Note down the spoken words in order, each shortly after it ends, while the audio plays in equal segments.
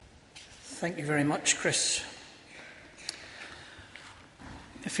Thank you very much, Chris.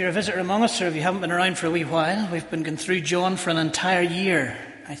 If you're a visitor among us, or if you haven't been around for a wee while, we've been going through John for an entire year.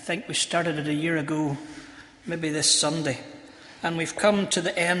 I think we started it a year ago, maybe this Sunday. And we've come to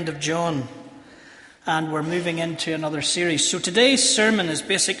the end of John, and we're moving into another series. So today's sermon is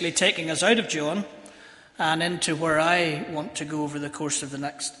basically taking us out of John and into where I want to go over the course of the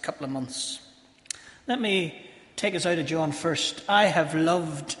next couple of months. Let me take us out of John first. I have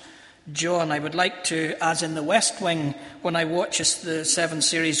loved John. I would like to, as in the West Wing, when I watch the 7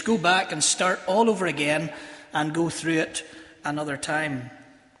 series, go back and start all over again and go through it another time.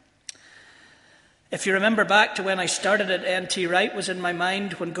 If you remember back to when I started it, N.T. Wright was in my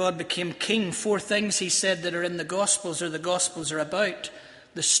mind when God became king. 4 things he said that are in the Gospels, or the Gospels are about.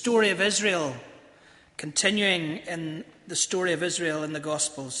 The story of Israel, continuing in the story of Israel in the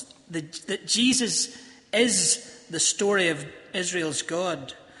Gospels. That Jesus is the story of Israel's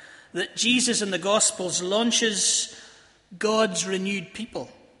God. That Jesus in the Gospels launches God's renewed people,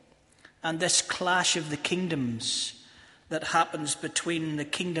 and this clash of the kingdoms that happens between the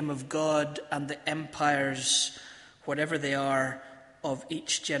kingdom of God and the empires, whatever they are, of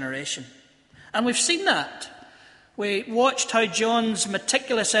each generation. And we've seen that. We watched how John's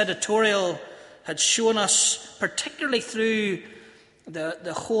meticulous editorial had shown us, particularly through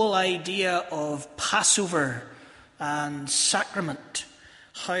the whole idea of Passover and sacrament,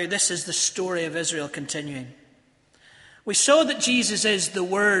 how this is the story of Israel continuing. We saw that Jesus is the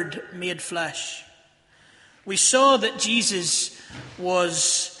Word made flesh. We saw that Jesus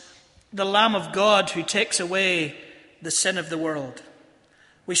was the Lamb of God who takes away the sin of the world.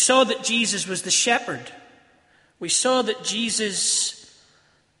 We saw that Jesus was the shepherd. We saw that Jesus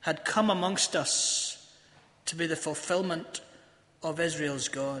had come amongst us to be the fulfillment of Israel's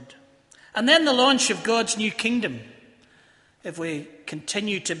God. And then the launch of God's new kingdom. If we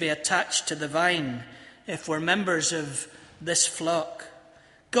continue to be attached to the vine, if we're members of this flock,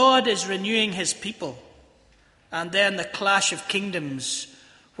 God is renewing his people. And then the clash of kingdoms,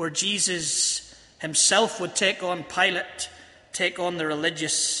 where Jesus himself would take on Pilate, take on the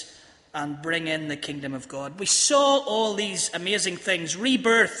religious, and bring in the kingdom of God. We saw all these amazing things,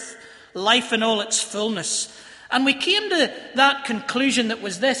 rebirth, life in all its fullness. And we came to that conclusion that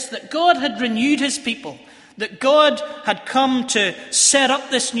was this, that God had renewed his people, that God had come to set up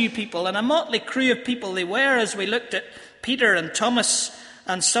this new people. And a motley crew of people they were, as we looked at Peter and Thomas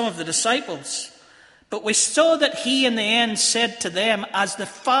and some of the disciples. But we saw that he in the end said to them, "As the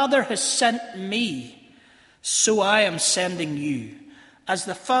Father has sent me, so I am sending you. As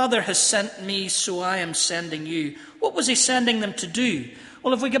the Father has sent me, so I am sending you." What was he sending them to do?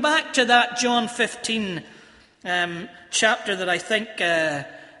 Well, if we go back to that John 15 chapter that I think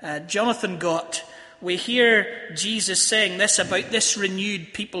Jonathan got, we hear Jesus saying this about this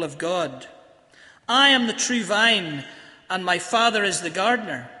renewed people of God. "I am the true vine, and my Father is the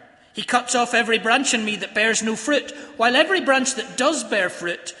gardener. He cuts off every branch in me that bears no fruit, while every branch that does bear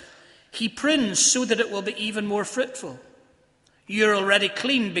fruit, he prunes so that it will be even more fruitful. You are already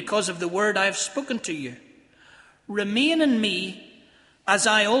clean because of the word I have spoken to you. Remain in me, as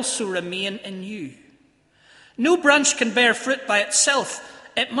I also remain in you. No branch can bear fruit by itself.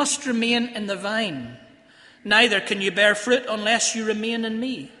 It must remain in the vine. Neither can you bear fruit unless you remain in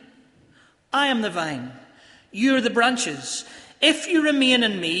me. I am the vine. You are the branches. If you remain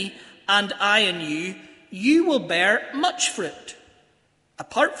in me and I in you, you will bear much fruit.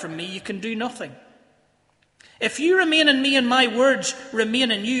 Apart from me, you can do nothing. If you remain in me and my words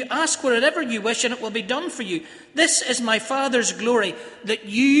remain in you, ask whatever you wish and it will be done for you. This is my Father's glory, that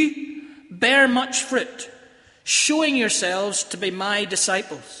you bear much fruit, showing yourselves to be my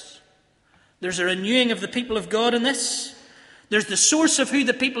disciples." There's a renewing of the people of God in this. There's the source of who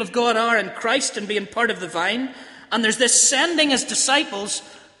the people of God are in Christ and being part of the vine. And there's this sending as disciples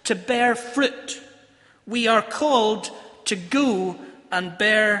to bear fruit. We are called to go and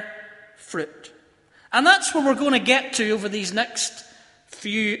bear fruit. And that's where we're going to get to over these next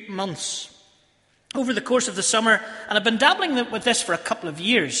few months. Over the course of the summer, and I've been dabbling with this for a couple of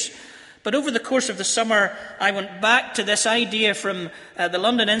years, but over the course of the summer, I went back to this idea from the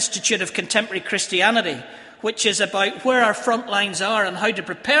London Institute of Contemporary Christianity, which is about where our front lines are and how to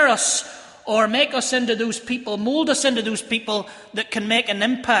prepare us or make us into those people, mould us into those people that can make an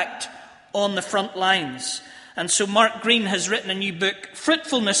impact on the front lines. And so Mark Green has written a new book,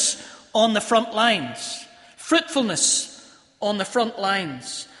 Fruitfulness on the Front Lines. Fruitfulness on the front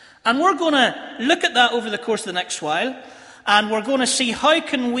lines. And we're going to look at that over the course of the next while. And we're going to see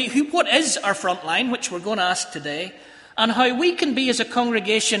what is our front line, which we're going to ask today, and how we can be as a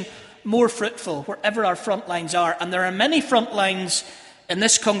congregation more fruitful wherever our front lines are. And there are many front lines in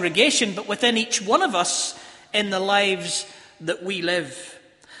this congregation, but within each one of us in the lives that we live.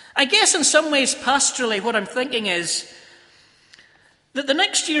 I guess in some ways, pastorally, what I'm thinking is that the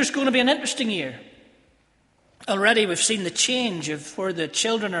next year is going to be an interesting year. Already we've seen the change of where the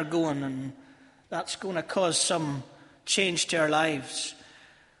children are going, and that's going to cause some change to our lives.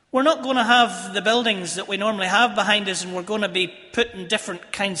 We're not going to have the buildings that we normally have behind us, and we're going to be put in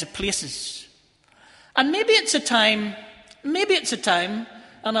different kinds of places. And maybe it's a time,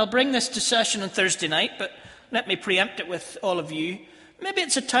 and I'll bring this to session on Thursday night, but let me preempt it with all of you. Maybe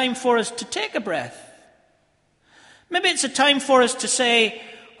it's a time for us to take a breath. Maybe it's a time for us to say,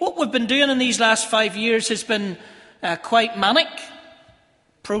 what we've been doing in these last 5 years has been quite manic,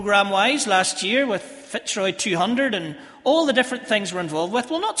 program-wise, last year with Fitzroy 200 and all the different things we're involved with.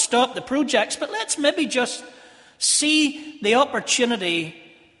 We'll not stop the projects, but let's maybe just see the opportunity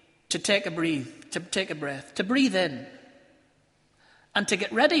to take a breath, to breathe in, and to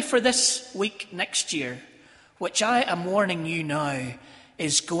get ready for this week next year, which I am warning you now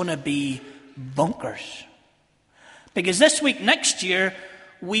is going to be bonkers. Because this week next year,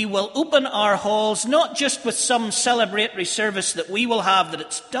 we will open our halls not just with some celebratory service that we will have that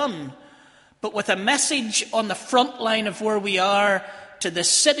it's done, but with a message on the front line of where we are to this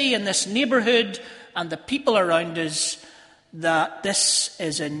city and this neighbourhood and the people around us, that this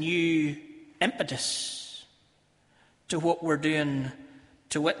is a new impetus to what we're doing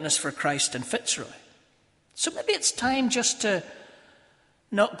to witness for Christ in Fitzroy. So maybe it's time just to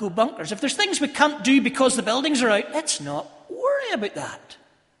not go bonkers. If there's things we can't do because the buildings are out, let's not worry about that.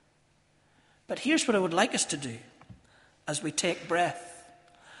 But here's what I would like us to do as we take breath.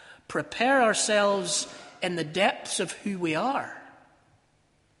 Prepare ourselves in the depths of who we are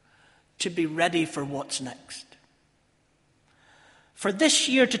to be ready for what's next. For this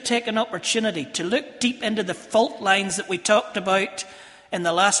year to take an opportunity to look deep into the fault lines that we talked about in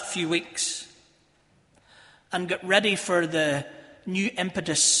the last few weeks and get ready for the new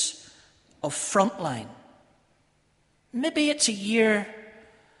impetus of frontline. Maybe it's a year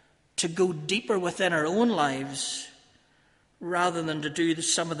to go deeper within our own lives rather than to do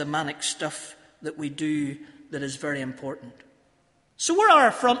some of the manic stuff that we do that is very important. So where are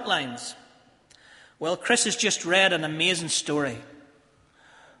our front lines? Well, Chris has just read an amazing story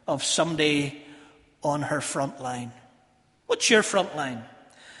of somebody on her front line. What's your front line?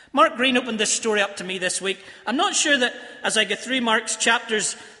 Mark Green opened this story up to me this week. I'm not sure that as I get through Mark's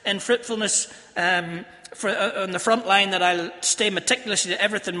chapters in fruitfulness on the front line that I'll stay meticulously to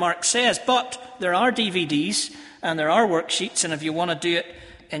everything Mark says, but there are DVDs and there are worksheets, and if you want to do it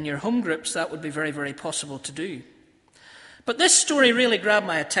in your home groups, that would be very, very possible to do. But this story really grabbed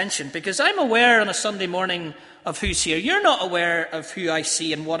my attention because I'm aware on a Sunday morning of who's here. You're not aware of who I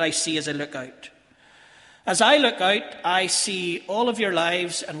see and what I see as I look out. As I look out, I see all of your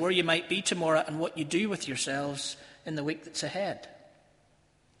lives and where you might be tomorrow and what you do with yourselves in the week that's ahead.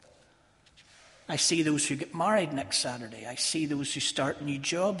 I see those who get married next Saturday. I see those who start new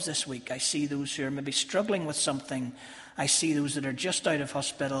jobs this week. I see those who are maybe struggling with something. I see those that are just out of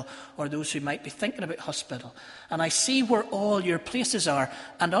hospital or those who might be thinking about hospital. And I see where all your places are.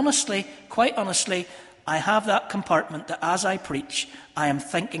 And honestly, quite honestly, I have that compartment that as I preach, I am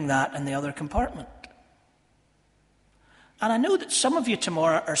thinking that in the other compartment. And I know that some of you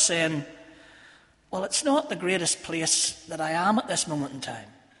tomorrow are saying, well, it's not the greatest place that I am at this moment in time.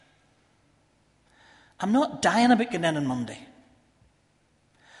 I'm not dying about getting in on Monday.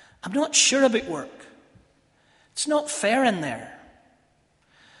 I'm not sure about work. It's not fair in there.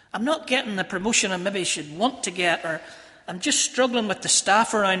 I'm not getting the promotion I maybe should want to get, or I'm just struggling with the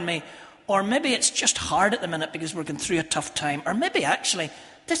staff around me, or maybe it's just hard at the minute because we're going through a tough time, or maybe actually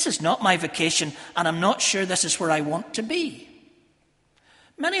this is not my vocation and I'm not sure this is where I want to be.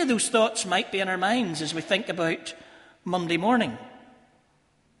 Many of those thoughts might be in our minds as we think about Monday morning.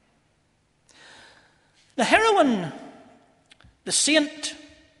 The heroine, the saint,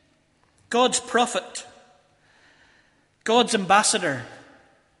 God's prophet, God's ambassador,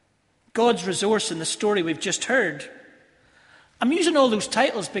 God's resource in the story we've just heard. I'm using all those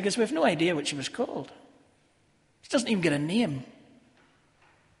titles because we have no idea what she was called. She doesn't even get a name.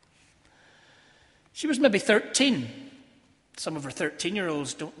 She was maybe 13. Some of her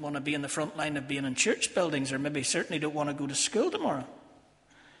 13-year-olds don't want to be in the front line of being in church buildings, or maybe certainly don't want to go to school tomorrow.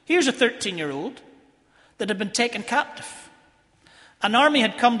 Here's a 13-year-old that had been taken captive. An army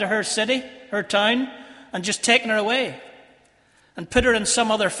had come to her city, her town, and just taken her away and put her in some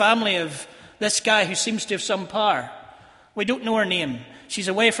other family of this guy who seems to have some power. We don't know her name. She's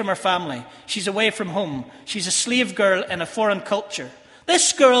away from her family. She's away from home. She's a slave girl in a foreign culture.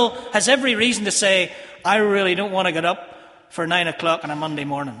 This girl has every reason to say, I really don't want to get up for 9 o'clock on a Monday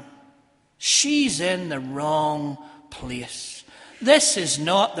morning. She's in the wrong place. This is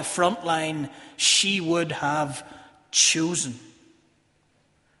not the front line she would have chosen.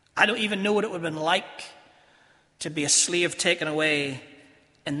 I don't even know what it would have been like to be a slave taken away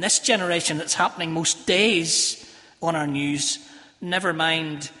in this generation that's happening most days on our news, never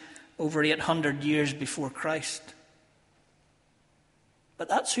mind over 800 years before Christ. But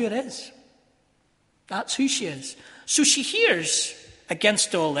that's who it is. That's who she is. So she hears,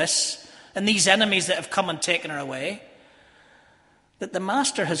 against all this, and these enemies that have come and taken her away, that the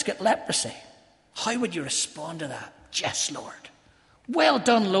master has got leprosy. How would you respond to that? Yes, Lord. Well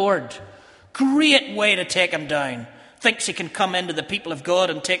done, Lord. Great way to take him down. Thinks he can come into the people of God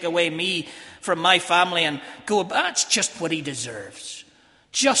and take away me from my family and go. That's just what he deserves.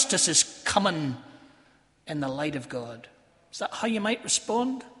 Justice is coming in the light of God. Is that how you might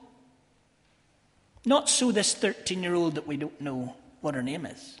respond? Not so this 13-year-old that we don't know what her name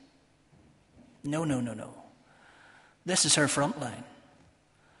is. No. This is her front line.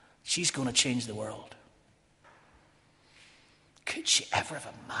 She's going to change the world. Could she ever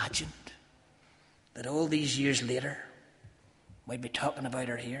have imagined that all these years later we'd be talking about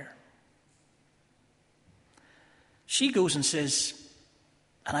her here? She goes and says,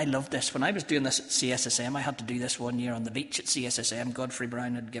 and I love this, when I was doing this at CSSM, I had to do this one year on the beach at CSSM. Godfrey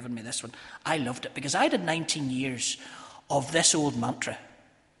Brown had given me this one. I loved it because I did 19 years of this old mantra.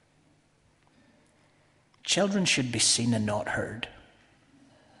 Children should be seen and not heard.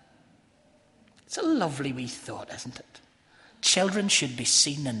 It's a lovely wee thought, isn't it? Children should be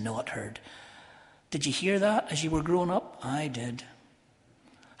seen and not heard. Did you hear that as you were growing up? I did.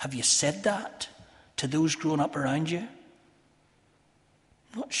 Have you said that to those growing up around you?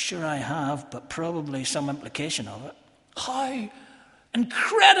 Not sure I have, but probably some implication of it. How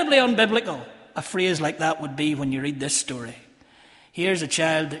incredibly unbiblical a phrase like that would be when you read this story. Here's a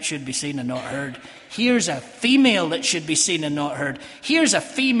child that should be seen and not heard. Here's a female that should be seen and not heard. Here's a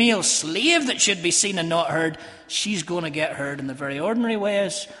female slave that should be seen and not heard. She's going to get heard in the very ordinary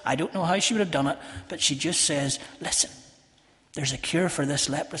ways. I don't know how she would have done it, but she just says, listen, there's a cure for this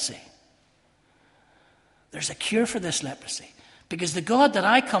leprosy. There's a cure for this leprosy. Because the God that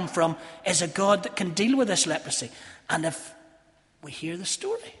I come from is a God that can deal with this leprosy. And if we hear the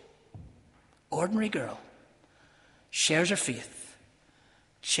story, ordinary girl shares her faith,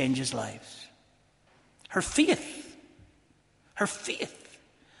 changes lives. Her faith. Her faith.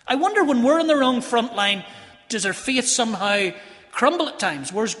 I wonder when we're on the wrong front line, does her faith somehow crumble at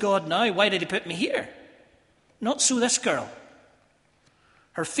times? Where's God now? Why did he put me here? Not so this girl.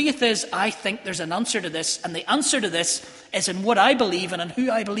 Her faith is, I think there's an answer to this, and the answer to this is in what I believe and in who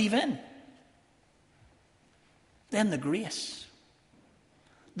I believe in. Then the grace.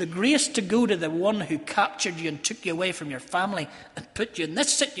 The grace to go to the one who captured you and took you away from your family and put you in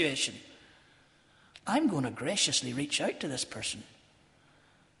this situation. I'm going to graciously reach out to this person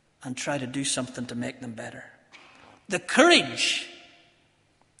and try to do something to make them better. The courage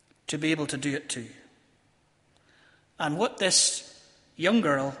to be able to do it too. And what this young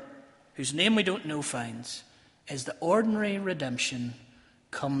girl, whose name we don't know, finds is that ordinary redemption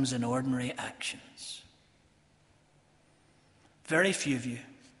comes in ordinary actions. Very few of you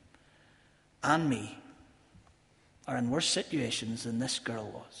and me are in worse situations than this girl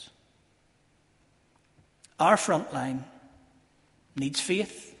was. Our front line needs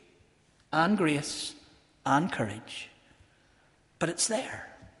faith and grace and courage, but it's there.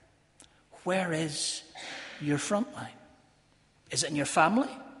 Where is your front line? Is it in your family?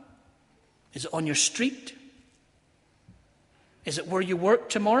 Is it on your street? Is it where you work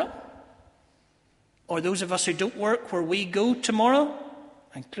tomorrow? Or those of us who don't work, where we go tomorrow?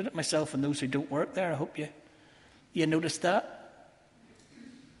 I included myself in those who don't work there. I hope you noticed that.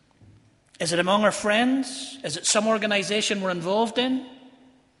 Is it among our friends? Is it some organisation we're involved in?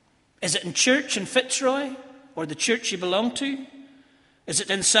 Is it in church in Fitzroy or the church you belong to? Is it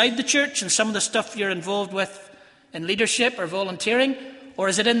inside the church and some of the stuff you're involved with in leadership or volunteering? Or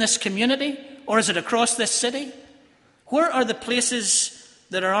is it in this community? Or is it across this city? Where are the places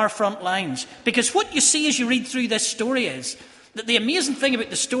that are our front lines? Because what you see as you read through this story is that the amazing thing about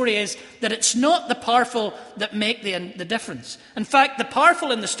the story is that it's not the powerful that make the difference. In fact, the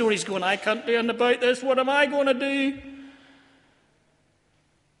powerful in the story is going, I can't do anything about this. What am I going to do?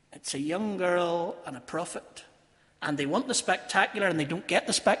 It's a young girl and a prophet. And they want the spectacular and they don't get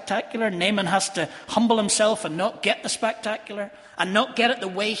the spectacular. Naaman has to humble himself and not get the spectacular and not get it the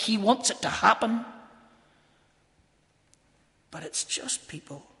way he wants it to happen. But it's just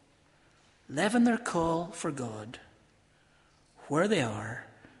people living their call for God where they are,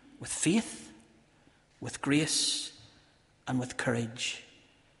 with faith, with grace, and with courage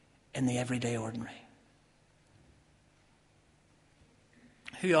in the everyday ordinary.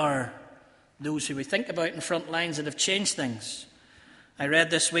 Who are those who we think about in front lines that have changed things? I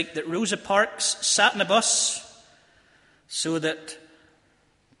read this week that Rosa Parks sat in a bus so that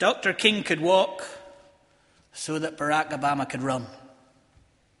Dr. King could walk, so that Barack Obama could run.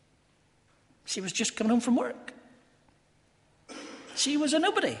 She was just coming home from work. She was a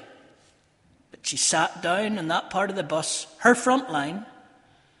nobody. But she sat down in that part of the bus, her front line,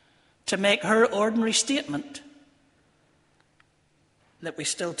 to make her ordinary statement that we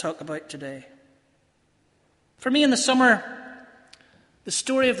still talk about today. For me in the summer, the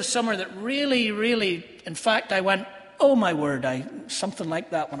story of the summer that really, in fact, I went, oh my word, something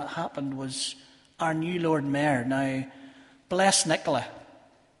like that when it happened, was our new Lord Mayor. Now, bless Nicola,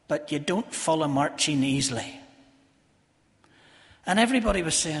 but you don't follow marching easily. And everybody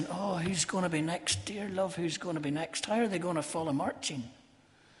was saying, oh, who's going to be next? Dear love, who's going to be next? How are they going to follow marching?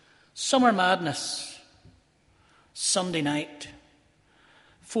 Summer madness. Sunday night.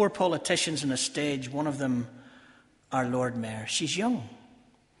 4 politicians on a stage, one of them our Lord Mayor. She's young.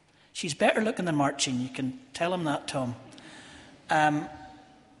 She's better looking than marching. You can tell him that, Tom.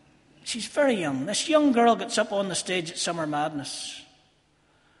 She's very young. This young girl gets up on the stage at Summer Madness.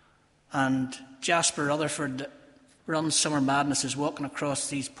 And Jasper Rutherford, that runs Summer Madness, is walking across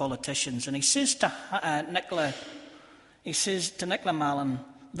these politicians. And he says to Nicola Mallon,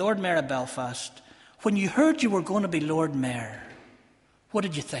 Lord Mayor of Belfast, when you heard you were going to be Lord Mayor, what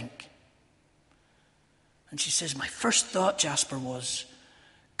did you think? And she says, my first thought, Jasper, was,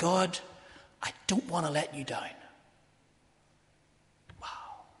 God, I don't want to let you down.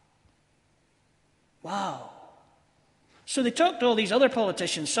 Wow. So they talked to all these other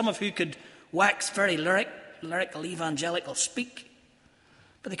politicians, some of who could wax very lyrical, evangelical speak.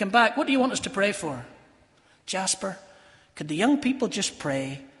 But they come back, what do you want us to pray for? Jasper, could the young people just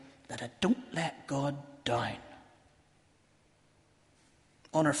pray that I don't let God down?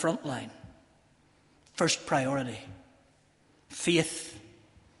 On our front line, first priority, faith,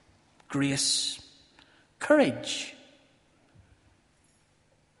 grace, courage.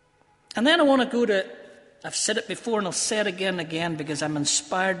 And then I want to go to, I've said it before and I'll say it again and again because I'm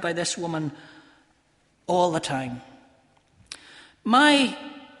inspired by this woman all the time. My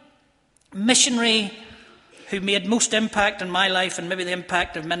missionary who made most impact in my life and maybe the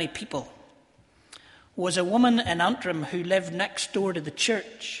impact of many people was a woman in Antrim who lived next door to the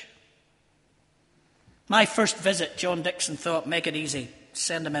church. My first visit, John Dixon thought, make it easy,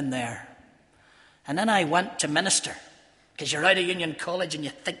 send him in there. And then I went to minister, because you're out of Union College and you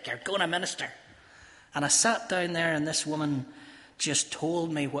think you're going to minister. And I sat down there and this woman just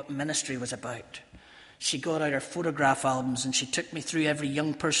told me what ministry was about. She got out her photograph albums and she took me through every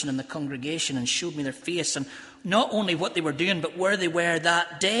young person in the congregation and showed me their face and not only what they were doing, but where they were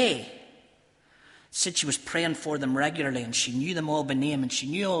that day. Said she was praying for them regularly and she knew them all by name and she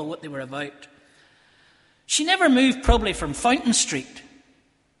knew all what they were about. She never moved probably from Fountain Street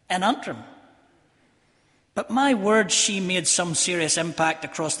in Antrim. But my word, she made some serious impact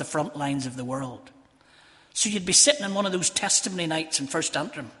across the front lines of the world. So you'd be sitting in one of those testimony nights in First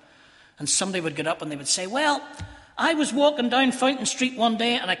Antrim and somebody would get up and they would say, well, I was walking down Fountain Street one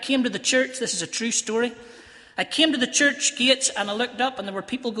day and I came to the church. This is a true story. I came to the church gates and I looked up and there were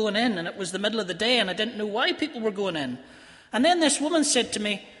people going in and it was the middle of the day and I didn't know why people were going in. And then this woman said to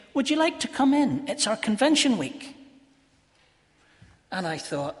me, would you like to come in? It's our convention week. And I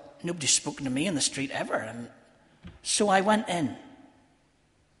thought, nobody's spoken to me in the street ever. And so I went in.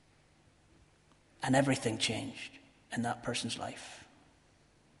 And everything changed in that person's life.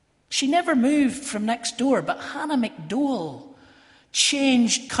 She never moved from next door, but Hannah McDowell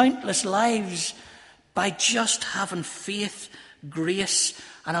changed countless lives by just having faith, grace,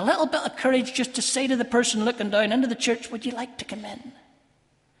 and a little bit of courage just to say to the person looking down into the church, would you like to come in?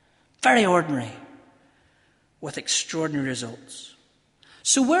 Very ordinary, with extraordinary results.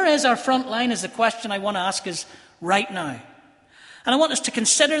 So where is our front line is the question I want to ask us right now. And I want us to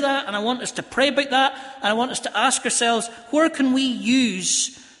consider that, and I want us to pray about that, and I want us to ask ourselves, where can we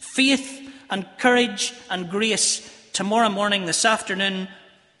use faith and courage and grace tomorrow morning, this afternoon,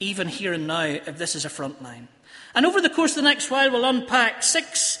 even here and now, if this is a front line? And over the course of the next while, we'll unpack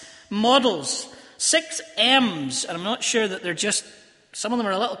 6 models, 6 M's, and I'm not sure that they're just, some of them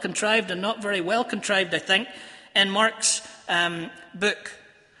are a little contrived and not very well contrived, I think, in Mark's book.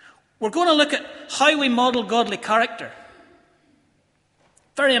 We're going to look at how we model godly character.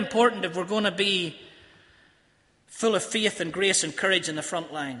 Very important if we're going to be full of faith and grace and courage in the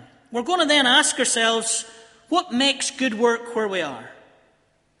front line. We're going to then ask ourselves, what makes good work where we are?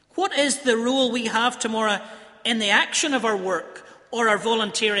 What is the role we have tomorrow in the action of our work or our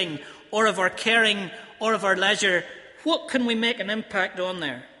volunteering or of our caring or of our leisure, what can we make an impact on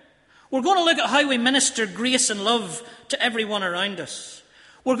there? We're going to look at how we minister grace and love to everyone around us.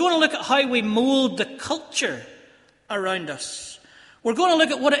 We're going to look at how we mould the culture around us. We're going to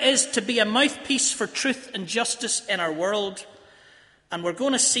look at what it is to be a mouthpiece for truth and justice in our world. And we're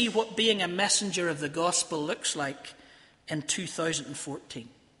going to see what being a messenger of the gospel looks like in 2014.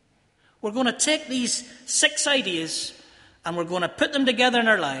 We're going to take these 6 ideas and we're going to put them together in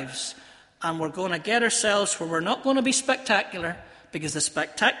our lives, and we're going to get ourselves where we're not going to be spectacular, because the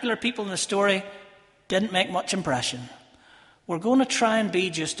spectacular people in the story didn't make much impression. We're going to try and be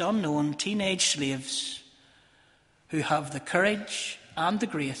just unknown teenage slaves who have the courage and the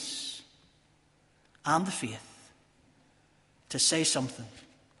grace and the faith to say something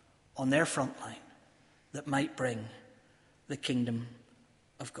on their front line that might bring the kingdom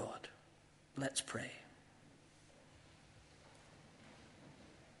of God. Let's pray.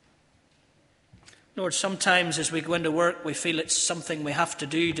 Lord, sometimes as we go into work, we feel it's something we have to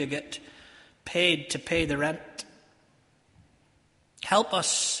do to get paid to pay the rent. Help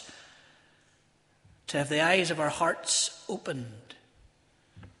us to have the eyes of our hearts opened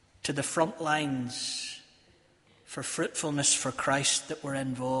to the front lines for fruitfulness for Christ that we're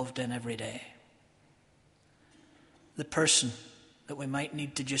involved in every day. The person that we might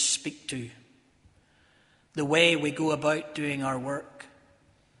need to just speak to, the way we go about doing our work,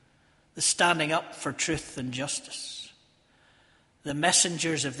 the standing up for truth and justice, the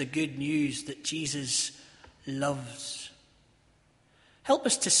messengers of the good news that Jesus loves. Help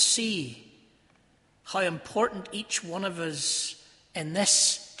us to see how important each one of us in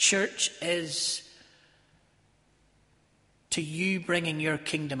this church is to you bringing your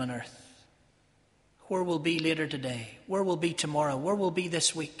kingdom on earth. Where we'll be later today, where we'll be tomorrow, where we'll be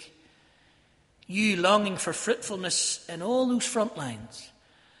this week. You longing for fruitfulness in all those front lines.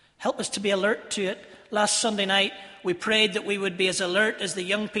 Help us to be alert to it. Last Sunday night, we prayed that we would be as alert as the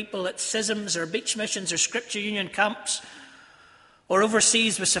young people at CISMs or Beach Missions or Scripture Union camps or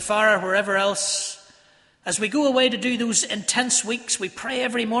overseas with Safari or wherever else. As we go away to do those intense weeks, we pray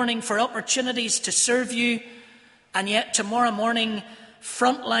every morning for opportunities to serve you. And yet tomorrow morning,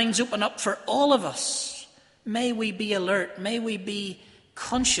 front lines open up for all of us. May we be alert. May we be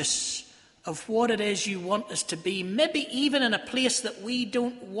conscious of what it is you want us to be. Maybe even in a place that we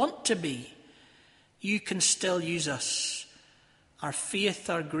don't want to be. You can still use us. Our faith,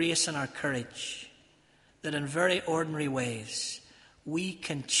 our grace, and our courage. That in very ordinary ways, we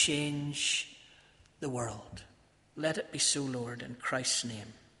can change the world. Let it be so, Lord, in Christ's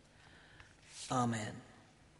name. Amen.